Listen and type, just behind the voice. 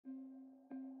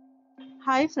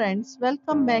Hi friends,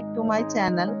 welcome back to my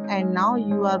channel and now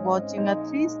you are watching a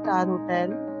 3-star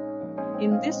hotel.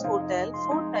 In this hotel,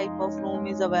 4 type of room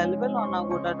is available on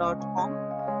agoda.com.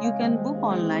 You can book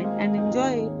online and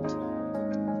enjoy it.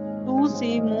 To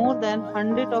see more than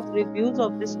 100 of reviews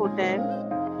of this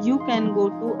hotel, you can go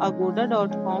to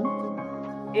agoda.com.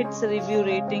 Its review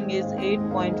rating is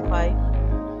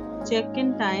 8.5.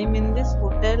 Check-in time in this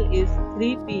hotel is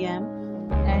 3 p.m.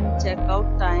 and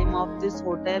check-out time of this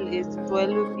hotel is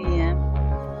 12 p.m.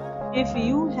 If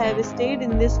you have stayed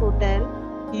in this hotel,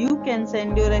 you can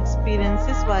send your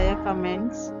experiences via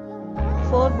comments.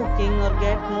 For booking or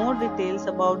get more details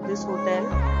about this hotel,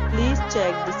 please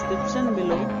check description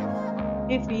below.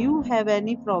 If you have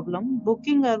any problem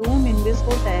booking a room in this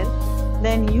hotel,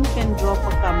 then you can drop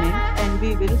a comment and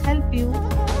we will help you.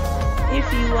 If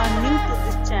you are new to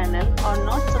this channel or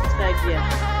not subscribed yet,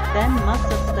 then must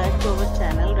subscribe to our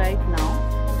channel right now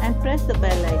and press the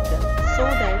bell icon so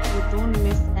that you don't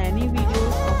miss any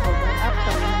videos of our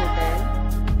upcoming hotel.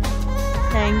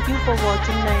 Thank you for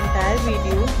watching the entire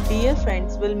video. Dear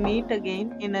friends, we'll meet again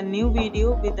in a new video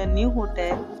with a new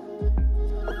hotel.